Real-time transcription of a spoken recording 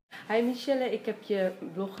Hi Michele, ik heb je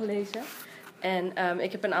blog gelezen en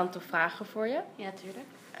ik heb een aantal vragen voor je. Ja, tuurlijk.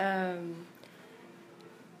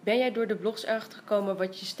 Ben jij door de blogs erachter gekomen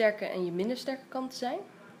wat je sterke en je minder sterke kanten zijn?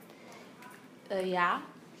 Ja.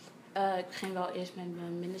 Ik begin wel eerst met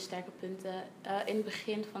mijn minder sterke punten. In het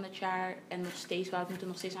begin van het jaar en nog steeds, waar ik moet er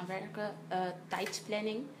nog steeds aan werken,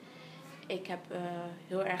 tijdsplanning. Ik heb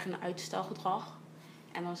heel erg een uitstelgedrag.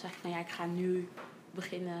 En dan zeg ik van ja, ik ga nu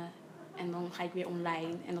beginnen en dan ga ik weer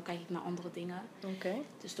online en dan kijk ik naar andere dingen. Okay.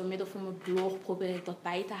 Dus door middel van mijn blog probeer ik dat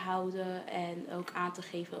bij te houden en ook aan te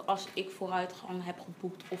geven als ik vooruitgang heb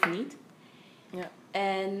geboekt of niet. Ja.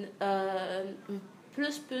 En een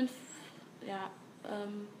pluspunt, ja,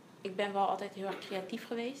 ik ben wel altijd heel erg creatief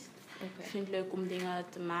geweest. Okay. Ik vind het leuk om dingen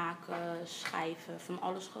te maken, schrijven, van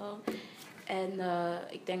alles gewoon. En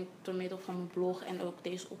ik denk door middel van mijn blog en ook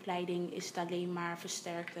deze opleiding is het alleen maar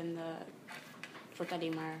versterkt. En het wordt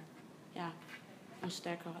alleen maar een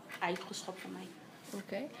sterker eigenschap van mij.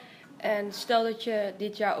 Oké. En stel dat je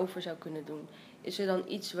dit jaar over zou kunnen doen. Is er dan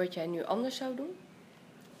iets wat jij nu anders zou doen?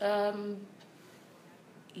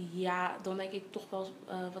 Ja, dan denk ik toch wel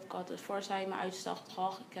wat ik altijd voor zei, mijn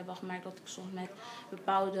uitstelgedrag. Ik heb wel gemerkt dat ik soms met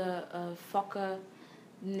bepaalde vakken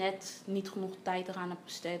net niet genoeg tijd eraan heb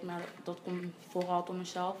besteed. Maar dat komt vooral door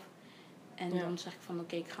mezelf. En dan zeg ik van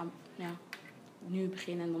oké, ik ga nu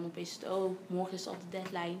beginnen. En dan opeens is het, morgen is al de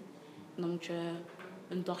deadline. En dan moet je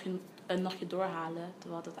een nachtje doorhalen.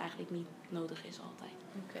 Terwijl dat eigenlijk niet nodig is altijd.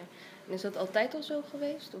 Oké. En is dat altijd al zo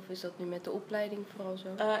geweest? Of is dat nu met de opleiding vooral zo?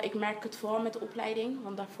 Ik merk het vooral met de opleiding.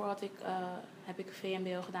 Want daarvoor heb ik een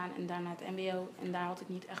VMBO gedaan en daarna het MBO. En daar had ik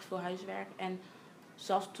niet echt veel huiswerk. En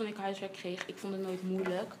zelfs toen ik huiswerk kreeg, ik vond het nooit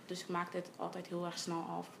moeilijk. Dus ik maakte het altijd heel erg snel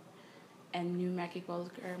af. En nu merk ik wel dat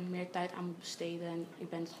ik er meer tijd aan moet besteden. En ik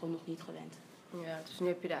ben het gewoon nog niet gewend. Ja, dus nu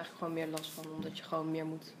heb je er eigenlijk gewoon meer last van. Omdat je gewoon meer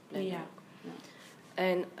moet plannen. Ja.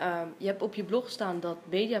 En je hebt op je blog staan dat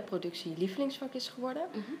mediaproductie je lievelingsvak is geworden.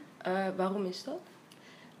 Mm-hmm. Waarom is dat?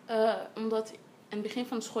 Omdat in het begin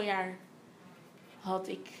van het schooljaar had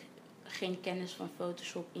ik geen kennis van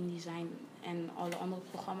Photoshop, InDesign en alle andere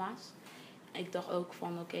programma's. Ik dacht ook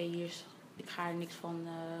van ik ga er niks van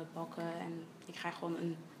bakken en ik ga gewoon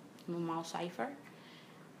een normaal cijfer.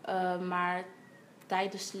 Maar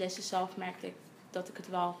tijdens de lessen zelf merkte ik dat ik het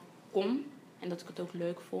wel kon en dat ik het ook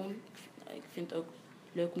leuk vond. Ik vind het ook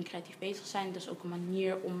leuk om creatief bezig te zijn. Dus ook een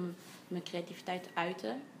manier om mijn creativiteit te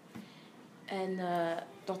uiten. En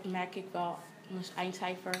dat merk ik wel. Mijn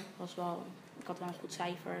eindcijfer was wel... Ik had wel een goed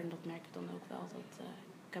cijfer en dat merk ik dan ook wel.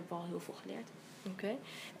 Ik heb wel heel veel geleerd. Oké.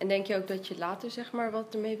 En denk je ook dat je later zeg maar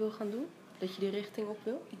wat ermee wil gaan doen? Dat je die richting op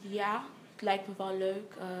wil? Ja, het lijkt me wel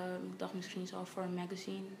leuk. Ik dacht misschien zo voor een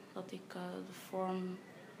magazine dat ik de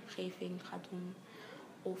vormgeving ga doen.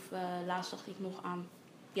 Of laatst dacht ik nog aan...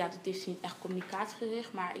 Ja, het is niet echt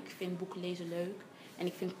communicatiegericht, maar ik vind boeken lezen leuk. En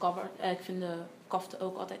ik vind de kaften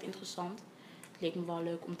ook altijd interessant. Het leek me wel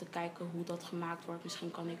leuk om te kijken hoe dat gemaakt wordt.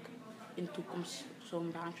 Misschien kan ik in de toekomst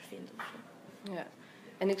zo'n baantje vinden of zo. Ja.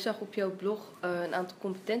 En ik zag op jouw blog een aantal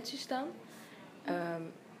competenties staan.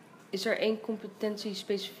 Is er één competentie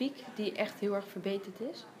specifiek die echt heel erg verbeterd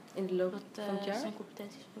is in de loop van het jaar? Wat zijn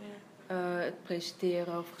competenties voor je? Het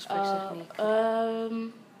presenteren of gesprekstechniek.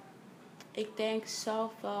 Ik denk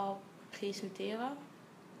zelf wel presenteren.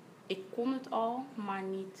 Ik kon het al, maar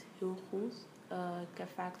niet heel goed. Ik heb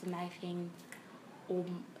vaak de neiging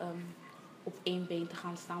om op één been te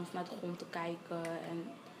gaan staan of naar de grond te kijken.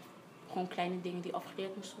 En gewoon kleine dingen die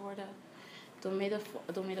afgeleerd moesten worden.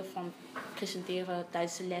 Door middel van presenteren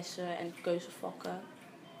tijdens de lessen en keuzevakken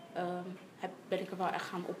ben ik er wel echt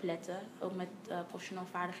gaan opletten. Ook met professionele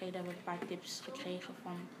vaardigheden hebben we een paar tips gekregen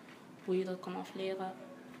van hoe je dat kan afleren.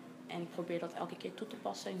 En ik probeer dat elke keer toe te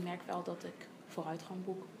passen. En ik merk wel dat ik vooruitgang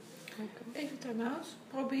boek. Okay. Even time-out.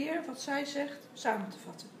 Probeer wat zij zegt samen te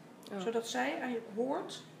vatten. Oh. Zodat zij aan je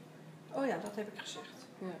hoort. Oh ja, dat heb ik gezegd.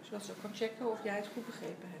 Ja. Zodat ze ook kan checken of jij het goed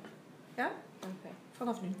begrepen hebt. Ja? Okay.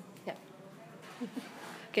 Vanaf nu. Ja.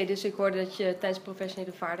 Oké, dus ik hoorde dat je tijdens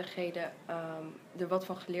professionele vaardigheden er wat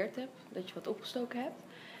van geleerd hebt. Dat je wat opgestoken hebt.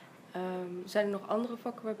 Zijn er nog andere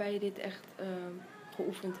vakken waarbij je dit echt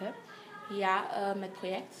geoefend hebt? Ja, met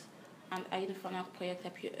project. Aan het einde van elk project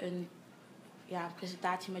heb je een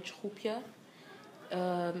presentatie met je groepje.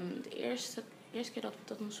 De eerste keer dat ik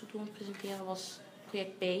dat moest doen, presenteren, was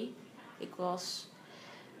project B. Ik was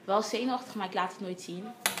wel zenuwachtig, maar ik laat het nooit zien.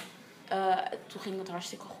 Toen ging het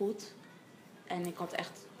hartstikke goed. En ik had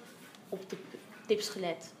echt op de tips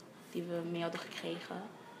gelet die we mee hadden gekregen.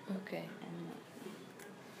 Oké.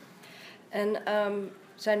 En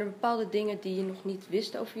zijn er bepaalde dingen die je nog niet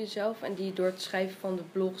wist over jezelf en die door het schrijven van de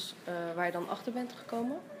blogs waar je dan achter bent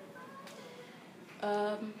gekomen?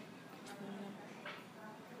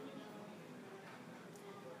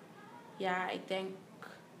 Ja, ik denk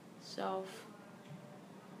zelf...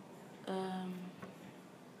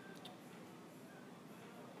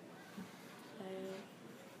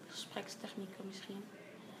 gesprekstechnieken misschien.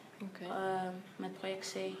 Met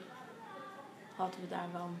project C hadden we daar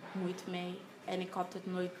wel moeite mee. En ik had het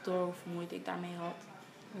nooit door hoeveel moeite ik daarmee had.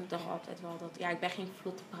 Ik dacht altijd wel dat... Ja, ik ben geen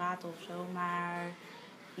vlotte prater of zo, maar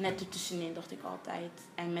net ertussenin dacht ik altijd.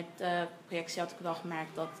 En met project C had ik wel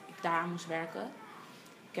gemerkt dat ik daaraan moest werken.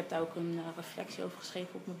 Ik heb daar ook een reflectie over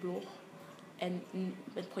geschreven op mijn blog. En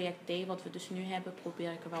met project D, wat we dus nu hebben,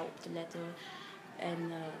 probeer ik er wel op te letten.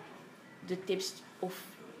 En de tips of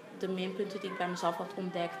de minpunten die ik bij mezelf had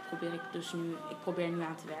ontdekt, probeer nu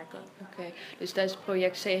aan te werken. Oké, dus tijdens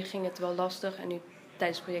project C ging het wel lastig en nu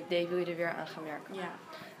tijdens project D wil je er weer aan gaan werken? Ja.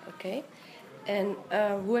 Oké. En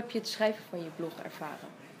hoe heb je het schrijven van je blog ervaren?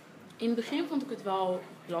 In het begin vond ik het wel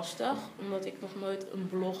lastig, omdat ik nog nooit een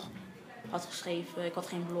blog had geschreven. Ik had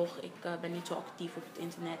geen blog, ik ben niet zo actief op het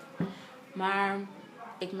internet. Maar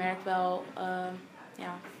ik merk wel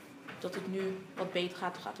dat het nu wat beter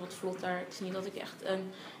gaat. Het gaat wat vlotter. Het is niet dat ik echt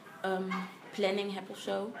een planning heb of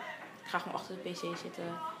zo. Ik ga gewoon achter de pc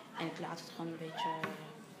zitten en ik laat het gewoon een beetje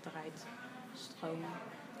eruit stromen.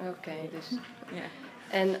 Oké, dus ja.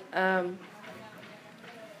 En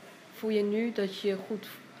voel je nu dat je goed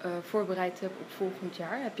voorbereid hebt op volgend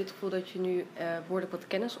jaar? Heb je het gevoel dat je nu behoorlijk wat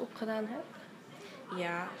kennis opgedaan hebt?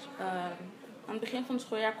 Ja, aan het begin van het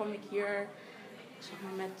schooljaar kwam ik hier zeg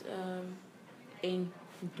maar, met één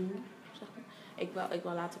doel. Zeg maar. Ik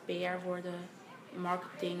wil later PR worden,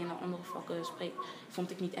 marketing en andere vakken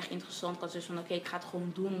vond ik niet echt interessant. Ik had dus van oké, ik ga het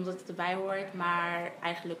gewoon doen omdat het erbij hoort, maar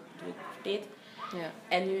eigenlijk doe ik dit. Ja.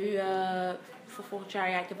 En nu voor volgend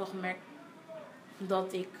jaar, ik heb wel gemerkt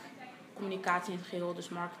dat ik communicatie in het geheel, dus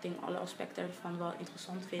marketing, alle aspecten ervan wel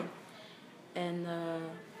interessant vind. En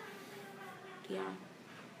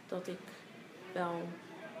dat ik wel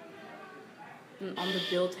een ander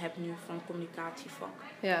beeld heb nu van communicatievak.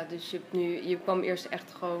 Ja, dus je kwam eerst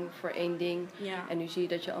echt gewoon voor één ding. Ja. En nu zie je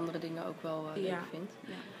dat je andere dingen ook wel leuk vindt.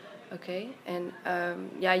 Ja. Oké. En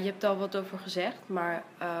je hebt er al wat over gezegd, maar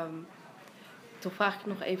toch vraag ik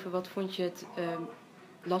nog even, wat vond je het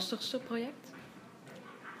lastigste project?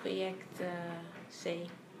 Project C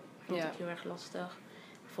vond ik heel erg lastig.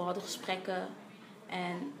 Vooral de gesprekken.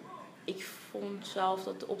 En ik vond zelf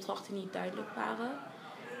dat de opdrachten niet duidelijk waren.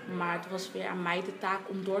 Maar het was weer aan mij de taak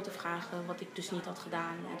om door te vragen, wat ik dus niet had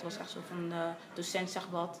gedaan. En het was echt zo van, de docent zegt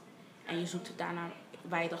wat en je zoekt het daarna.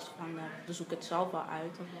 Wij dachten van, we zoeken het zelf wel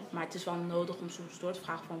uit. Maar het is wel nodig om soms door te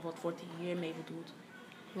vragen van, wat wordt hiermee bedoeld.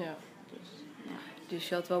 Ja. Dus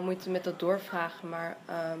je had wel moeite met dat doorvragen, maar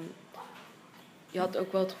je had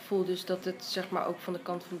ook wel het gevoel dus dat het zeg maar ook van de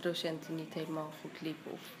kant van de docenten niet helemaal goed liep?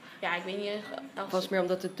 Of... Ja, ik weet niet. Het was meer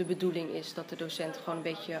omdat het de bedoeling is dat de docent gewoon een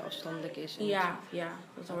beetje afstandelijk is. Ja,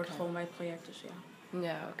 dat hoort gewoon bij het project, dus ja.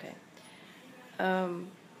 Ja, oké.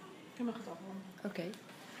 Je mag het afronden. Oké.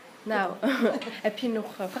 Nou, heb je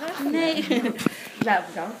nog vragen? Nee. Nou,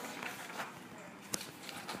 bedankt.